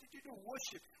and an attitude of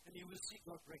worship, and you will see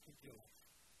God break into your life.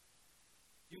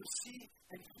 You will see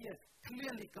and hear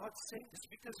clearly God saying this,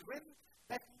 because when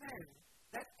that man,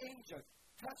 that angel,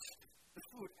 touched the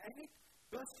food and it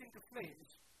burst into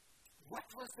flames, what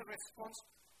was the response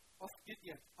of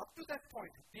Gideon? Up to that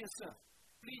point, dear sir,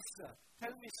 please sir,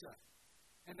 tell me sir.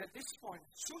 And at this point,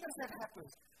 as soon as that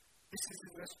happens, this is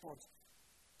his response.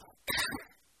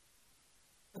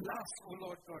 Alas, O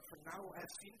Lord God, for now I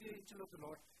have seen the angel of the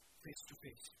Lord face to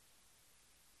face.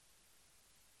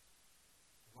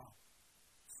 Wow.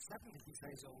 Suddenly his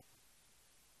eyes are open.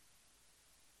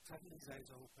 Suddenly his eyes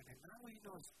are open, and now he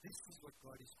knows this is what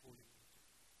God is calling me to.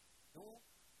 No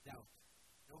doubt.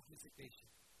 no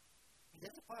hesitation. And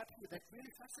there's a part here that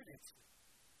really fascinates me.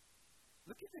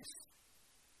 Look at this.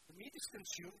 The meat is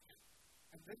consumed,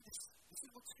 and then this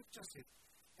is what Scripture says.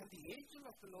 And the angel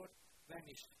of the Lord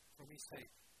vanished from his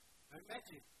sight. Now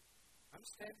imagine, I'm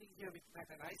standing here with Matt,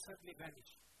 and I suddenly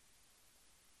vanish.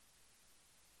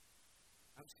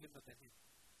 I'm slimmer than him.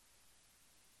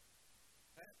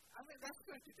 That's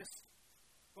going to just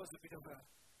cause a bit of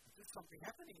there's something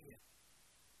happening here.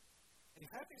 And if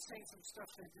I've been saying some stuff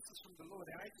saying this is from the Lord,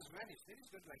 and I just vanish, then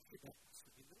he's going to like, hey, that must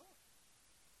have been the Lord.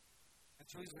 And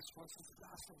so his response is,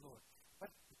 ask the Lord. But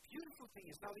the beautiful thing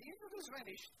is, now the angel has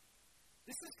vanished,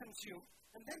 this is consumed,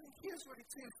 and then here's what it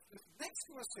says, the next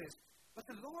verse says, but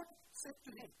the Lord said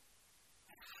to him,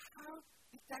 how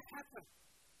did that happen?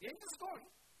 The angel's gone,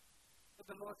 but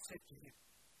the Lord said to him.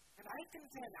 And I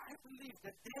contend, I believe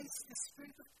that there is the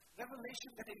spirit of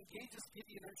revelation that engages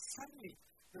Gideon, and suddenly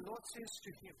the Lord says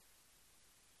to him,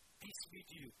 peace be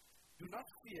to you. Do not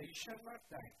fear, you shall not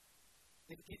die.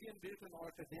 Then Gideon built an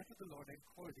altar there to the Lord and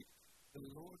called it, the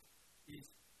Lord is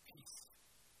peace.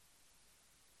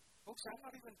 Folks, I'm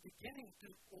not even beginning to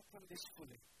open this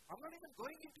fully. I'm not even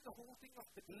going into the whole thing of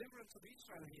the deliverance of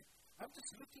Israel here. I'm just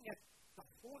looking at the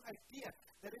whole idea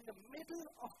that in the middle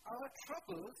of our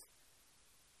troubles,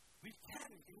 we can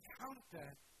encounter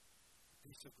the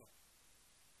peace of God.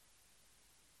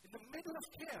 In the middle of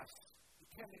chaos, we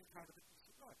can encounter the peace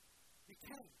of God. We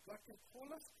can. God can call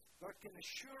us, God can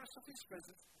assure us of His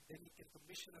presence, and then He can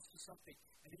commission us to something.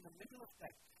 And in the middle of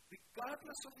that,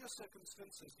 regardless of your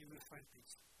circumstances, you will find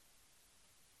peace.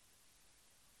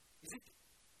 Is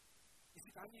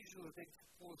it unusual then for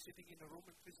Paul sitting in a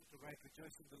Roman prison to write,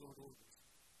 rejoice in the Lord always?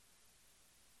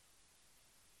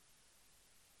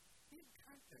 He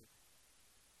encountered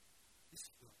this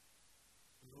God.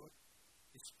 The Lord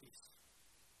is peace.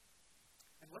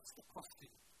 And what's the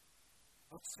costing?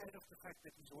 Outside of the fact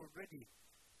that he's already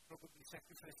probably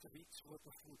sacrificed a week's worth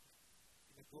of food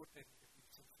in a goat and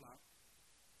some flour.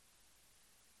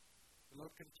 The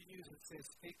Lord continues and says,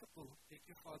 take a bull, take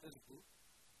your father's bull,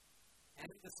 and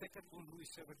the second bull who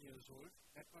is 7 years old,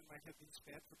 that one might have been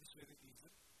spared for this very reason,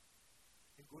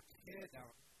 and go tear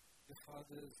down the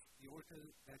altar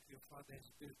that your father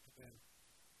has built to well,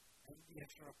 and the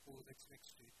Asherah pole that's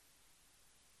next to it.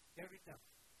 Tear it down.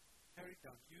 Tear it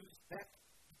down. Use that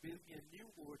to build me a new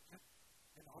altar,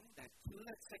 and on that, kill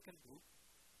that second bull,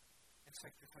 and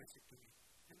sacrifice it to me.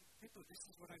 And people, this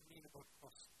is what I mean about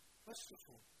cost. First of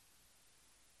all,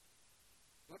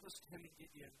 God was telling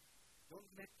Gideon,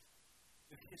 don't let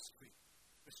your history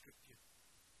restrict you.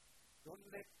 Don't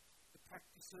let the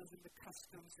practices and the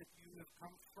customs that you have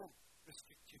come from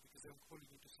restrict you, because I'm calling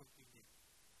you to something new.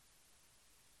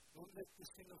 Don't let this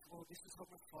thing of, oh, this is how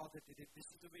my father did it. This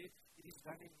is the way it is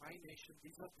done in my nation.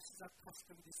 This is our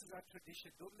custom. This is our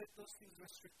tradition. Don't let those things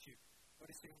restrict you. God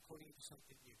is saying, I'm calling you to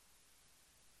something new.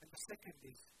 And the second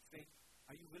is saying,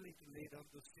 are you willing to lay down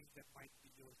those things that might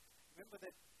be yours? Remember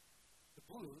that the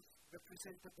bulls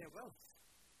represented their wealth.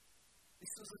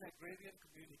 This was an agrarian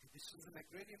community. This was an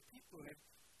agrarian people. And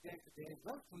their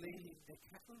wealth lay in their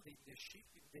cattle, in their sheep,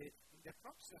 in their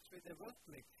crops. That's where their wealth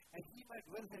lay. And he might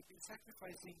well have been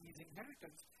sacrificing his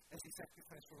inheritance as he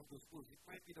sacrificed one of those bulls. It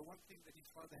might be the one thing that his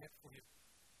father had for him.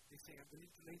 They say, I'm willing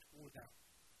to lay it all down.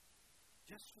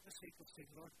 Just for the sake of saying,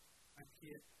 Lord, I'm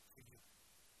here for you.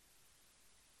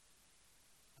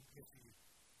 I'm here for you.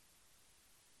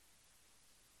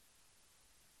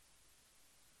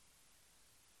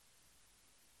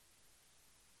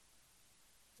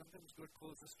 Sometimes God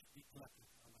calls us to declutter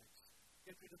our lives.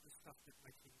 Get rid of the stuff that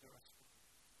might hinder us from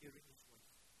hearing His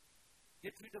voice.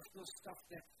 Get rid of those stuff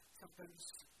that sometimes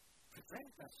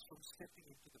prevent us from stepping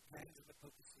into the plans and the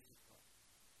purposes of God.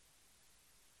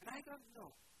 And I don't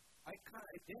know. I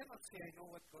dare not say I know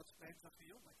what God's plans are for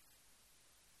your life.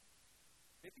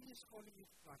 Maybe He's calling you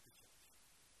to plant a church.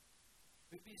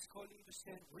 Maybe He's calling you to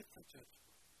stand with the church.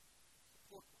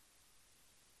 Support one.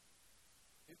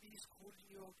 Maybe He's calling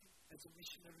you out as a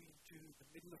missionary into the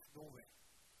middle of nowhere.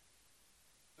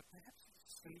 But perhaps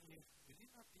He's saying, will you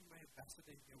not be my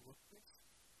ambassador in your workplace?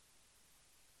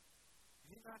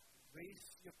 Will you not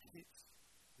raise your kids,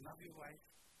 love your wife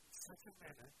in such a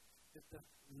manner that the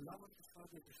love of the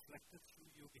Father is reflected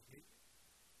through your behavior?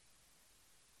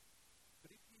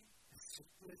 Could it be as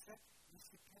simple as that? Yes,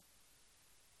 it can.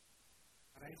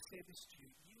 And I say this to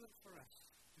you, even for us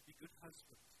to be good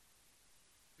husbands,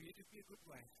 for you to be a good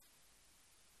wife,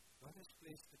 God has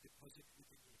placed a deposit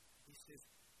within you. He says,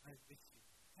 I'm with you.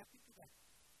 Tap into that.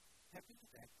 Tap into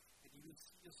that, and you will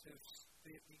see yourself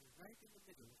standing right in the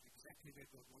middle of exactly where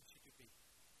God wants you to be.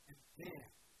 And there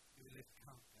you will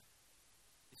encounter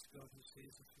this God who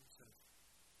says of Himself,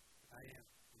 that I am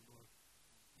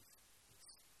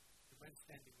mind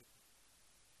standing with me?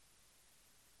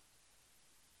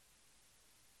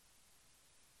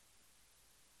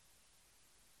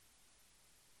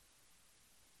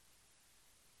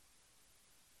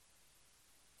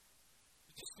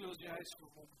 Just close your eyes for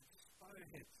a moment. Just bow your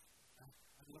heads.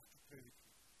 I'd love to pray with you.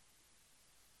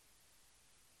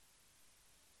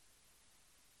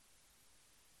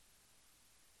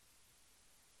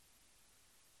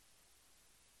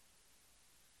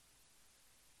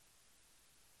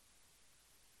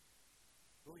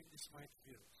 Go in this might of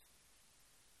yours.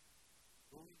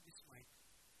 Go in this might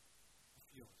of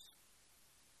yours.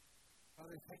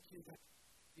 Father, thank you that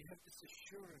we have this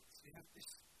assurance, we have this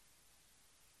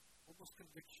almost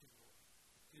conviction, Lord,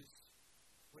 because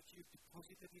what you've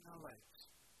deposited in our lives,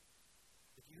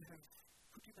 that you have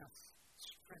put in us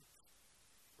strength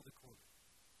for the calling.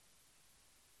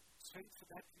 Strength for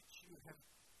that which you have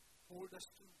called us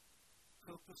to,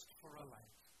 purposed for our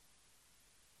lives.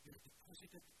 You have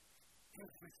deposited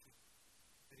everything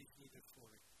that is needed for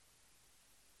it.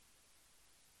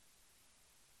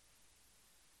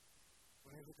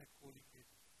 Whatever that calling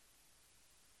is.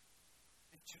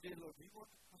 And today, Lord, we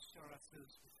want to posture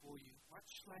ourselves before you,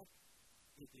 much like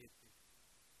they did.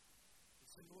 We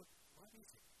say, Lord, what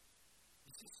is it?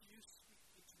 Is this you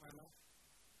speaking into my life?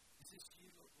 Is this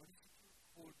you, Lord? What is it you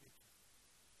called me to?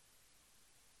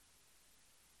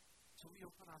 So we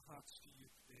open our hearts to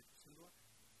you today and say, Lord,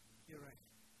 here I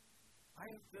am. I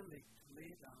am willing to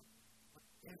lay down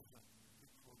whatever you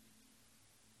call me to.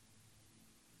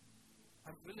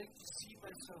 I'm willing to see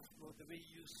myself, Lord, the way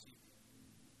you see me.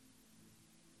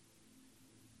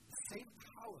 The same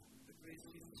power that raised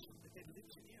Jesus from the dead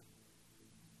lives in you.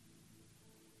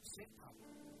 Same power.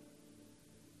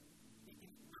 The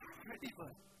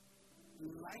incredible,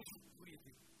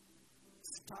 life-breathing,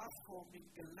 star-forming,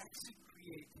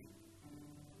 galaxy-creating,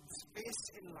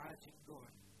 space-enlarging God.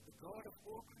 The God of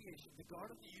all creation, the God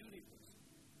of the universe.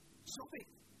 So big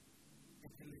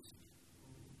that he lives in you.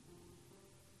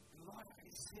 And Lord, I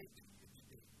say to you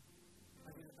today, I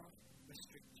will not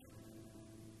restrict you.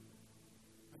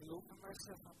 I will open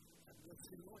myself up and will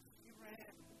say, Lord, here I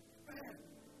am.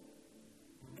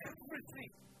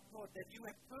 Everything, Lord, that you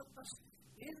have purposed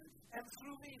in and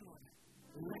through me, Lord,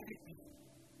 let it be.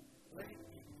 Let it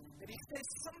be. That if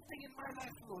there's something in my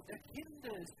life, Lord, that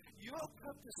hinders your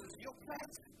purposes, your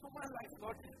plans for my life,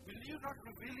 Lord, will you not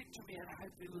reveal it to me and I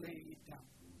will lay it down.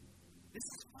 This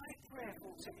is my prayer,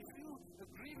 folks, and if you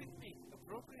agree with me,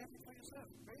 appropriate it for yourself,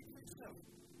 pray it for yourself,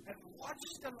 and watch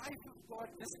the life of God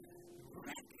just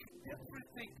wreck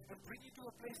everything and bring you to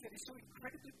a place that is so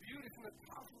incredibly beautiful and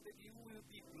powerful that you will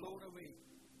be blown away.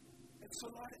 And so,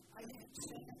 Lord, I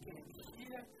say again,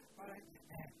 here I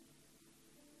am.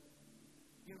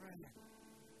 Here I am.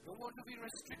 I don't want to be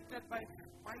restricted by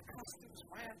my customs,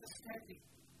 my understanding.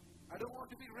 I don't want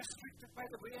to be restricted by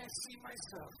the way I see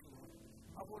myself, Lord.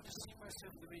 I want to see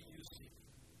myself the way you see me.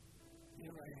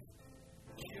 Here I am.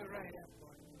 Here I am,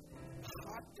 Lord.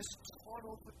 Heart just torn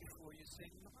open before you,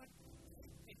 saying, Lord,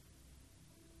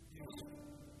 use me.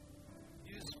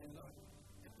 Use me, Lord.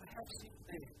 And perhaps in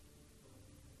there,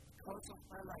 because of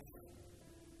my life,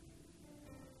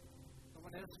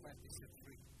 someone else might be set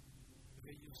free the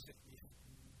way you set me free.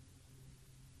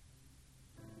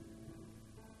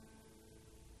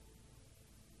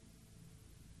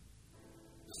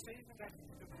 Stay in that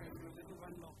attitude of prayer for a little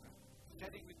while longer.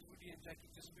 Chatting with Rudy and Jackie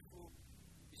just before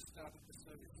we started the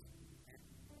service. And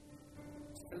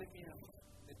he's telling me of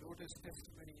their daughter's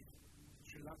testimony in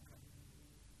Sri Lanka.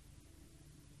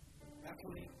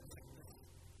 Battling sickness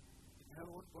in her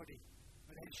own body.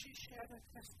 But as she shared her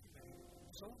testimony,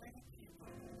 so many people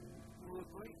who were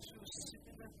going through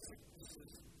similar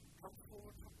sicknesses come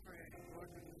forward for prayer and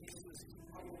God releases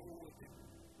power over them.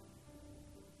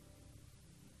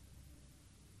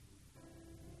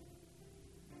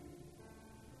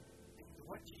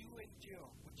 What you endure,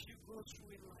 what you go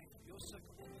through in life, your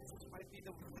circumstances might be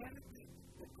the very thing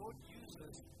that God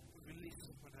uses to release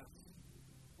someone else.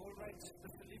 Paul writes in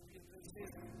the Philippians and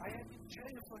says, I am in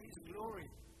jail for his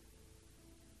glory.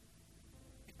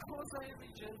 Because I am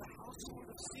in jail, the household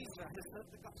of Caesar has heard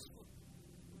the gospel.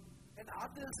 And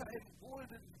others are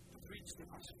emboldened to preach the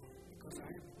gospel because I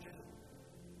am in jail.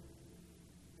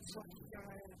 And so here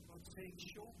I am, God saying,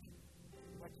 show me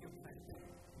what your plans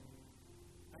are.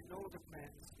 I know the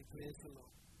plans, declares the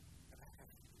Lord, that I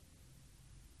have for you.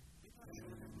 We must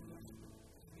show them the gospel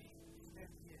as we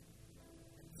stand here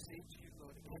and say to you,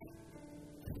 Lord, again,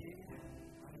 here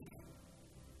I am.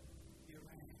 Here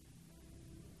I am.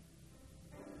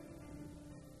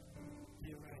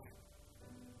 Here I am.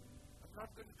 I'm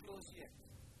not going to close yet.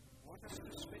 I want us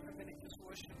to spend a minute just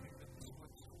worshiping with this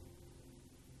one song.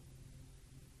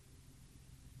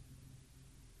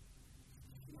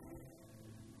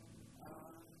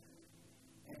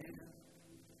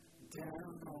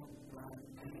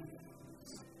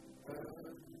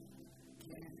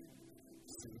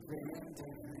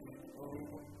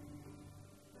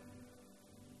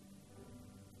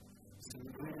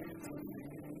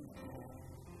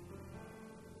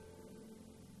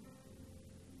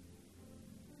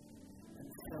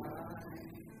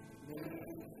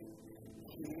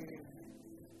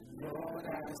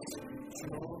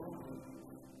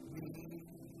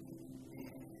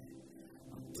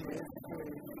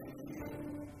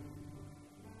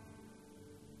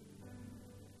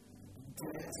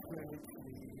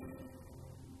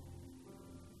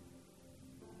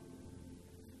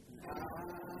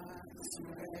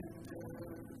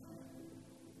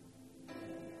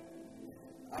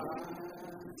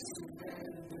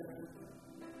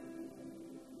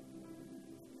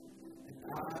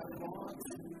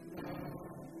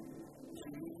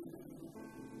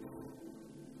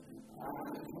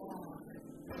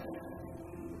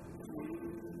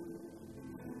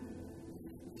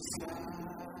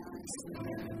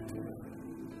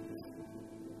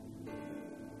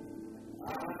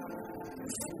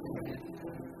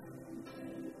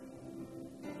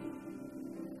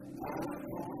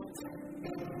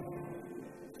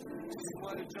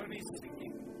 While Johnny is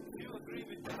singing, do you agree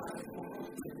with that?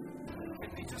 Can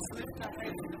we just lift our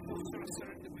hands in the posture of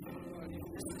surrender before God? If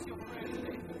this is your prayer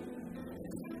today,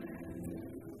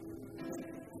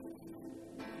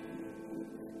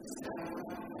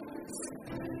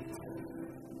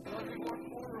 Lord, we want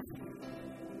more of you.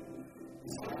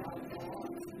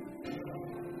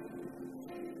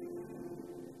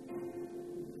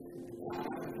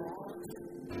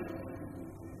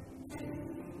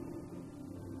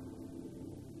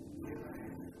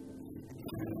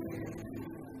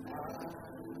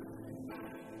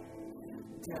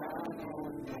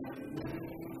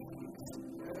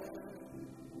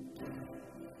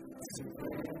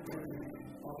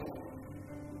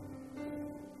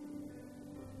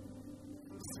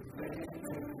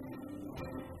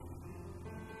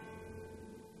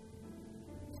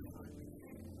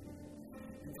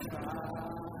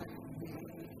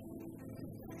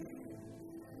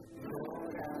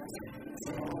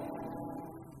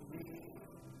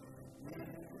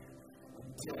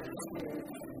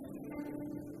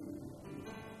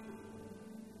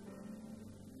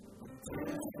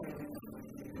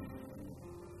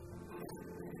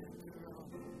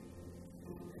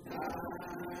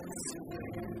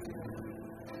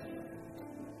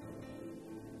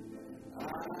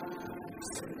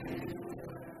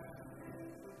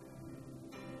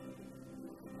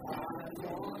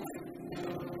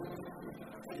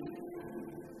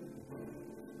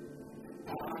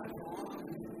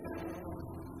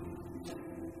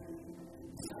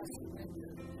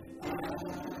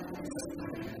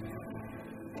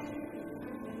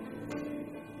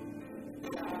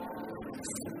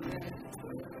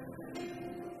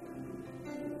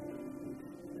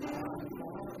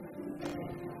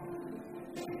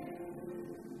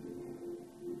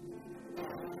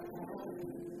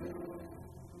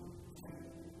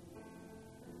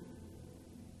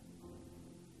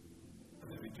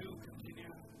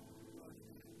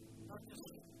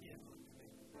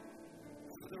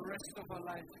 Rest of our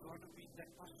lives, we want to be in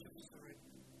that posture of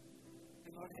surrender.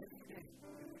 And Lord, every day,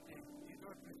 do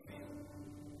not reveal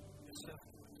yourself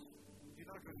to us. Do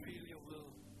not reveal your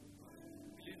will.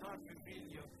 Will you not reveal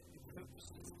your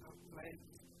purposes and our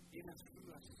plans in and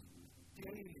through us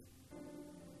daily?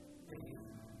 Daily.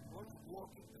 We want to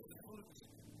walk into the fullness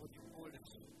of what you called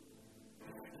us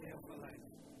every day of our life.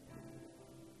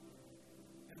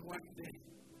 And one day,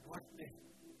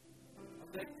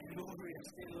 of that glorious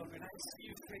day, Lord, when I see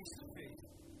you face to face,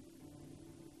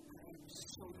 I'm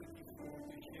so looking forward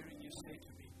to hearing you say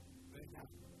to me, right now,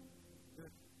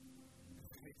 good and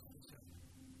faithful servant.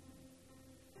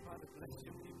 Father, bless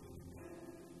your people.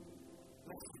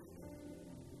 Bless them.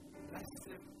 Bless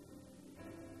them.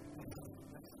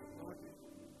 Bless them. Lord,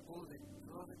 hold them.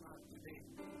 Draw them out today.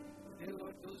 Today,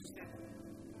 Lord, those that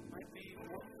might be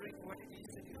wondering what it is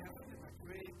that you have for them, I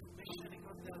pray commissioning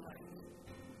on their life.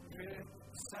 Pray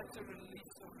such a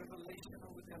release of revelation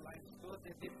over their lives, Lord,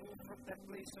 that they move from that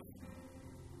place of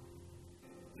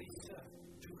please, sir.